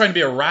 he's like trying to be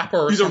a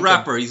rapper. He's a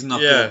rapper. He's not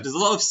good. There's a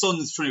lot of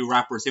sons trying to be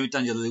rappers. Same with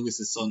Daniel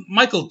Lewis's son.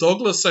 Michael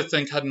Douglas, I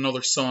think, had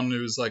another son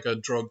who's like a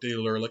drug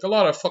dealer. Like a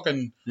lot of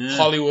fucking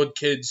Hollywood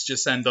kids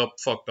just end up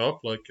fucked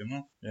up, like, you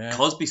know. Yeah.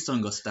 Cosby's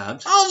son got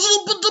stabbed.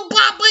 Oh, but the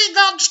Bobby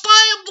got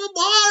stabbed in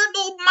the heart.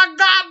 Oh my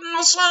God,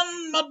 my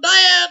son, my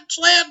dad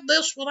said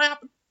this would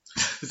happen.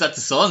 Is that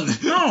the son?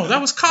 No,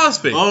 that was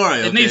Cosby. All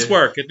right, It needs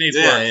work. It needs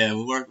work. Yeah,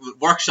 we'll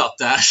workshop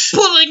that.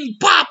 Pudding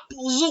pop,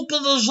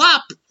 zoopity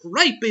zop,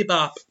 right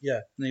bebop. Yeah,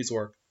 it needs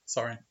work.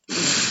 Sorry.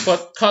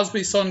 But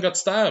Cosby's son got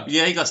stabbed.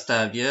 Yeah, he got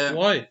stabbed, yeah.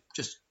 Why?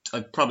 Just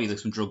probably like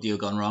some drug deal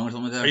gone wrong or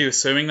something like that. Are you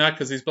assuming that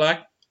because he's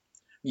black?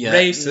 Yeah.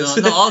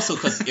 Racist. No, also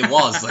because it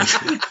was. Like,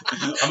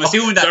 I'm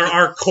assuming that... There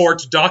are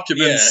court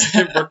documents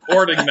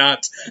recording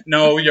that.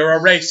 No, you're a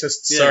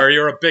racist, sir.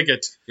 You're a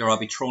bigot. I'll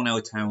be thrown out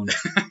of town.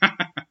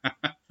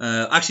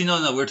 Actually,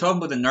 no. We're talking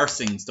about the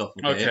nursing stuff.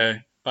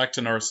 Okay. Back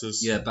to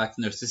nurses. Yeah, back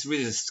to nurses. This is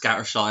really a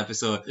scattershot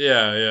episode.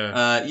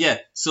 Yeah.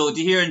 So,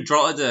 do you hear in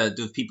Drogheda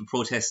there was people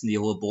protesting the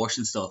whole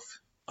abortion stuff?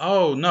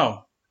 Oh,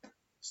 no.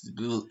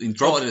 In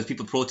Drogheda there's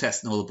people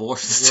protesting the whole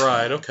abortion stuff.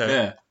 Right, okay.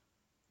 Yeah.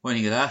 What do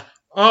you think of that?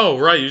 Oh,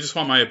 right. You just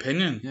want my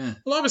opinion. Yeah.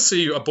 Well,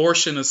 obviously,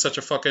 abortion is such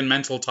a fucking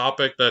mental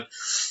topic that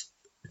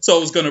it's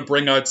always going to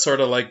bring out sort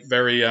of like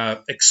very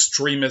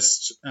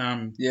extremist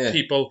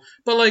people.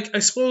 But like, I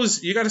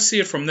suppose you got to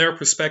see it from their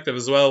perspective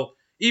as well.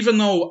 Even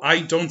though I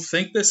don't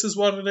think this is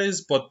what it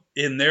is, but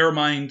in their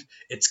mind,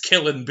 it's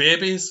killing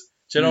babies.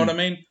 Do you know what I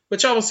mean?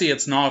 Which obviously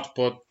it's not,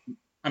 but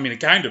I mean,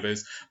 it kind of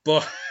is.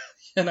 But,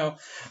 you know,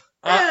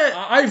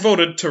 I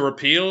voted to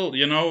repeal,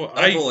 you know.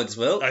 I voted as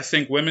well. I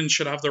think women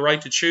should have the right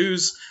to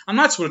choose. And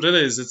that's what it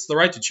is. It's the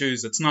right to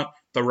choose. It's not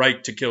the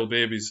right to kill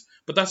babies.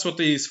 But that's what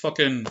these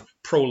fucking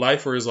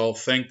pro-lifers all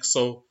think.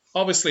 So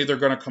obviously they're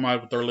going to come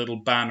out with their little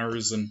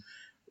banners and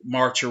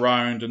march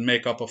around and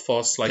make up a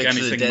fuss like pictures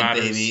anything of dead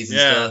matters. Babies and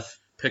stuff.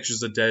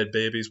 Pictures of dead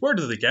babies. Where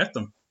do they get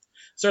them?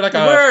 Is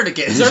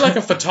there like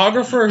a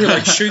photographer who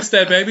like shoots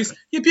dead babies?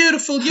 You're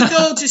beautiful, you're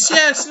gorgeous,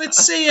 yes, let's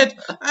see it.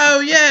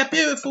 Oh yeah,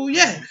 beautiful,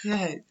 yeah.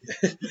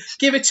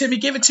 Give it to me.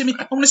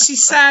 I want to see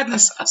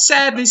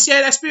sadness,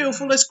 yeah, that's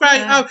beautiful, that's great.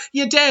 Yeah. Oh,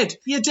 you're dead,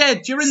 you're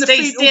in the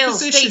fetal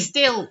position.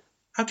 Stay still.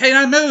 Okay,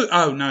 now move.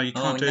 Oh no, you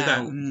can't do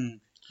that.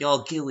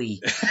 You're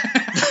gooey.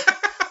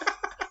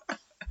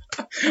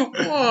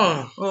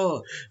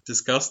 Oh,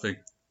 disgusting.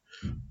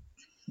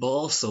 But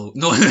also,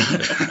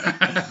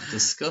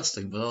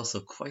 disgusting, but also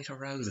quite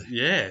arousing.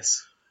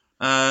 Yes.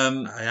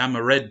 I am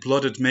a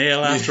red-blooded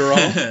male after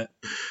all.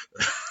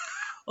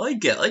 I'd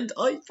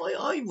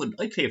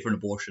pay for an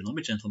abortion. I'm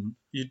a gentleman.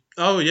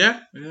 Oh yeah?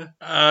 Yeah.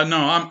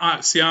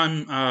 No,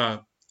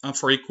 I'm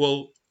for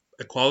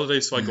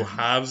equality, so I go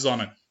halves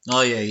on it.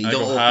 Oh yeah, you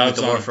don't open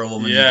the door for a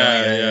woman.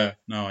 Yeah.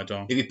 No, I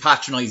don't. You'd be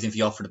patronising if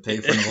you offered to pay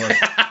for an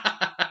abortion.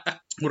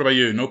 What about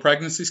you? No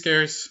pregnancy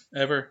scares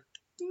ever?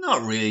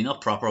 Not really,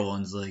 not proper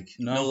ones, like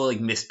no like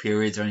missed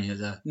periods or anything like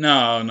that.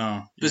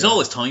 No. There's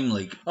always time,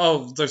 like.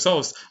 Oh, there's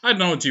always. I don't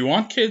know. Do you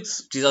want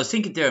kids? Jeez, I was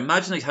thinking there.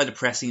 Imagine like how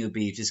depressing it would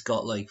be if you just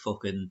got like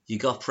fucking. You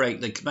got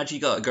pregnant. Like imagine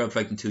you got a girl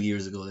pregnant 2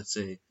 years ago, let's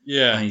say.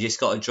 Yeah. And you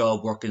just got a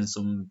job working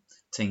some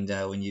thing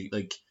now, and you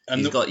like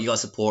you got to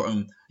support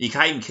them. You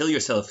can't even kill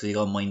yourself because you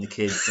got to mind the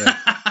kids.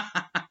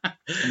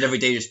 And every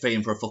day you're just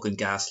paying for a fucking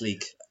gas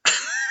leak.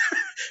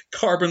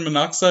 Carbon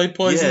monoxide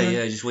poisoning.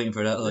 Yeah, just waiting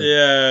for that. Like.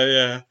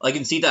 Yeah. I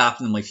can see that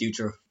happening in my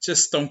future.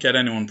 Just don't get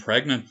anyone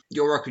pregnant.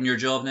 You're working your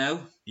job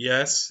now?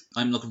 Yes.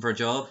 I'm looking for a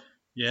job.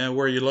 Yeah,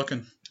 where are you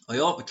looking? I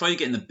tried to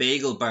get in the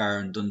bagel bar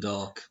in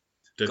Dundalk.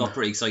 Got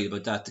pretty excited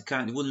about that.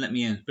 They wouldn't let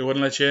me in. They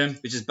wouldn't let you in?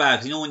 Which is bad,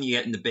 because you know when you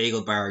get in the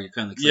bagel bar, you're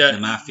kind of like the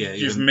mafia.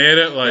 You've made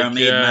it, like,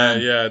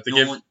 yeah.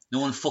 No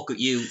one fuck with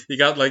you. You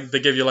got, like, they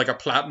give you, like, a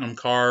platinum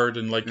card,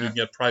 and, like, you can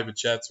get private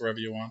jets wherever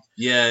you want.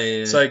 Yeah.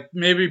 It's like,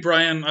 maybe,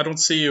 Brian, I don't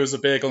see you as a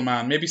bagel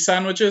man. Maybe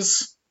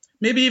sandwiches,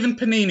 maybe even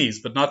paninis,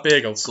 but not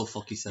bagels. Go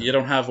fuck yourself. You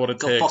don't have what it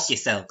takes. Go fuck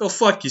yourself. Go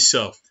fuck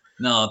yourself.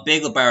 No, a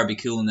bagel bar would be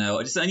cool now.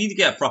 I need to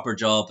get a proper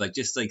job, like,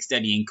 just, like,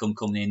 steady income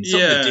coming in.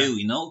 Something to do,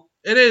 you know?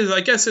 It is. I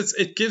guess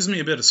it gives me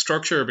a bit of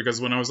structure, because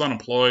when I was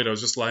unemployed, I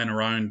was just lying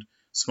around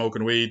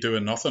smoking weed,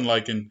 doing nothing,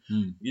 like, and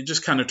you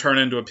just kind of turn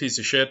into a piece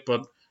of shit.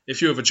 But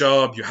if you have a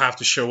job, you have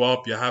to show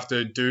up, you have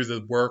to do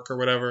the work or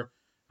whatever,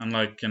 and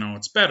like, you know,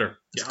 it's better.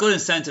 It's good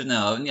incentive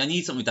now. I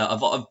need something like that.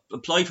 I've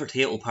applied for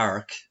Tato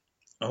Park.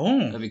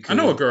 Oh, cool. I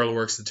know a girl who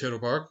works at Tato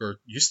Park, or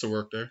used to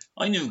work there.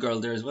 I knew a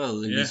girl there as well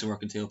who used to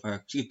work in Tato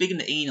Park. She was big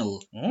into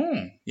anal.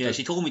 Oh. Yeah,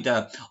 she told me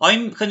that.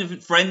 I'm kind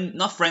of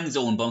not friend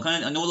zone, but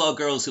I know a lot of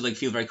girls who like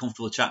feel very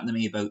comfortable chatting to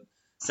me about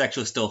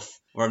sexual stuff,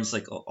 where I'm just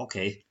like, oh,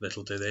 okay.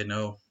 Little do they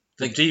know.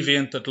 The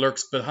deviant that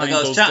lurks behind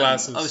those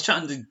glasses. I was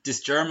chatting to this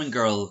German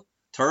girl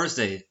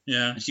Thursday.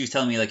 Yeah. And she was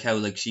telling me like how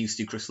like she used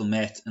to do crystal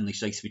meth and like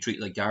she likes to be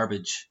treated like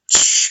garbage.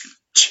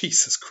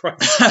 Jesus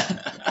Christ.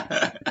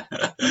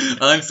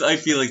 I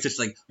feel like just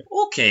like,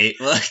 okay,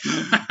 like,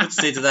 let's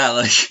say to that,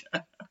 like.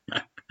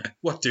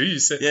 What do you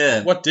say?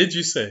 Yeah. What did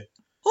you say?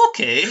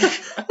 Okay.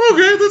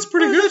 Okay, that's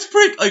pretty good.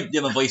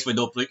 Yeah, my voice went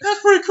up like,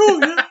 that's pretty cool,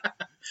 yeah.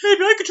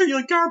 Maybe I could treat you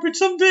like garbage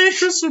someday.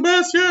 Crystal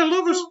meth, yeah, I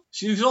love it.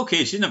 She was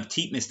okay, she didn't have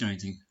teeth missed or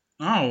anything.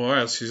 Oh,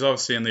 well, she's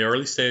obviously in the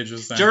early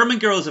stages then. German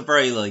girls are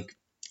very, like,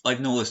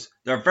 I've noticed,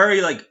 they're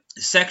very, like,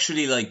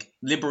 sexually, like,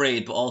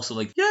 liberated, but also,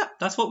 like, yeah,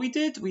 that's what we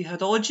did. We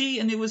had orgy,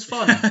 and it was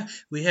fun.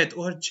 We had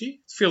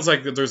orgy? It feels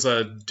like there's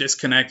a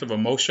disconnect of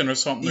emotion or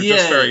something. They're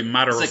just very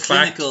matter of fact. It's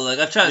like clinical. Like,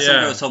 I've tried some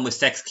girls home with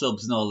sex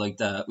clubs and all like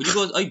that. Would you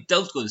go? I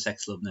doubt to go to a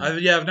sex club now.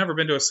 I've never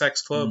been to a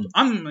sex club.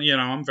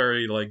 I'm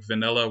very, like,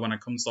 vanilla when it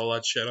comes to all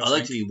that shit. I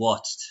like to be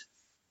watched.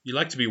 You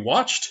like to be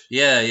watched?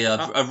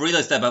 Yeah. I've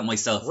realised that about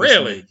myself.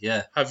 Really? Recently.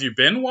 Yeah. Have you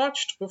been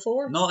watched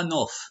before? Not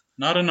enough.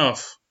 Not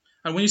enough.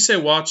 And when you say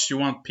watch, you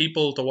want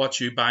people to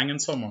watch you banging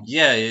someone?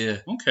 Yeah.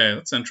 Okay,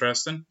 that's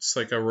interesting. It's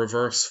like a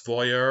reverse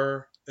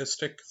voyeuristic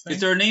thing.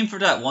 Is there a name for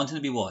that, wanting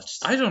to be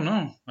watched? I don't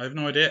know. I have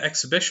no idea.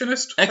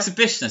 Exhibitionist?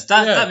 Exhibitionist.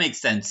 That makes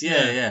sense.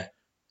 Yeah.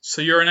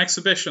 So you're an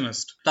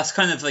exhibitionist. That's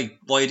kind of like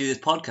why I do this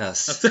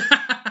podcast.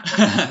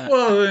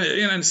 Well,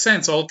 in a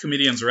sense, all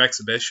comedians are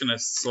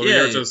exhibitionists. So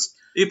you're just...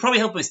 It'd probably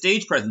help my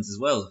stage presence as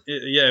well.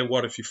 Yeah,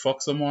 what if you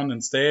fuck someone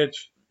on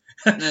stage?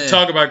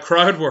 Talk about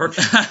crowd work.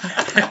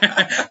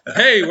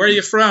 Hey, where are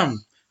you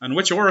from? And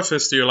which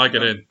orifice do you like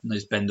it in? And I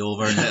just bend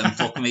over and let him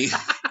fuck me.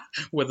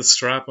 With a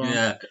strap on.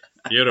 Yeah.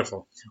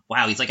 Beautiful.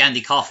 Wow, he's like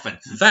Andy Kaufman.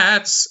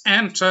 That's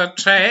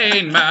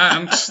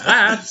entertainment.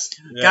 That's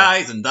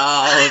guys and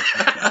dolls.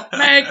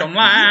 Make them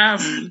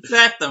laugh.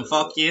 Let them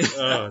fuck you.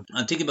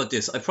 I'm thinking about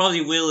this. I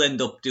probably will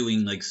end up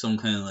doing like some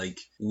kind of like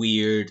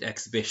weird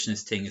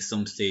exhibitionist thing at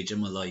some stage in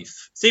my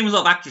life. Same with a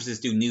lot of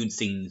actresses do nude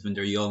scenes when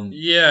they're young.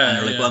 Yeah. And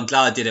they're like, well, I'm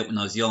glad I did it when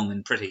I was young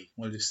and pretty.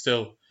 Well, I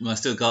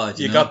still got it.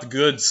 You got the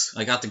goods.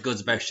 I got the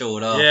goods, better show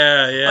it off.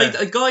 Yeah.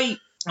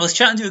 I was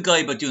chatting to a guy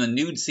about doing a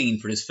nude scene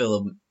for this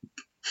film.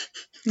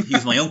 He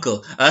was my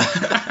uncle.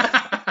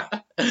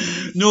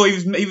 No, he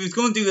was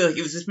going to do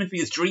it was just meant to be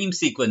his dream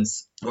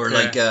sequence where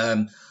like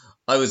I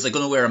was like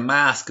going to wear a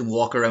mask and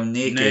walk around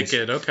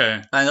naked.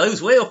 Okay. And I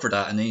was way up for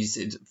that, and then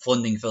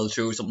funding fell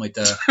through or something like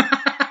that.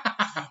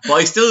 But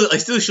I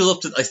still showed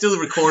up I still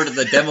recorded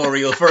the demo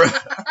reel for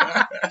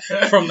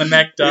from the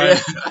neck down,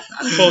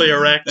 fully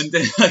erect, and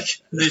then like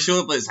they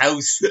showed up at his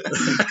house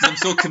because I'm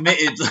so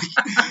committed. Like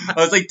I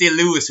was like Dale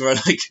Lewis, where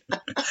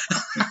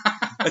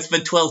I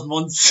spent 12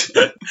 months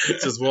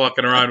just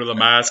walking around with a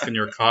mask and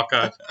your cock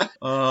out.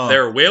 Oh.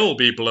 There will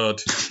be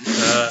blood.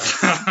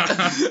 Let's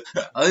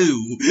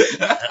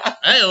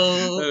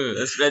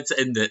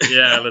end it.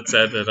 Yeah, let's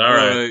end it. All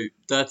right.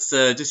 That's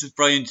this is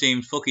Brian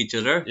James. Fuck each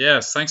other.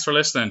 Yes. Thanks for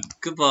listening.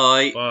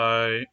 Goodbye. Bye.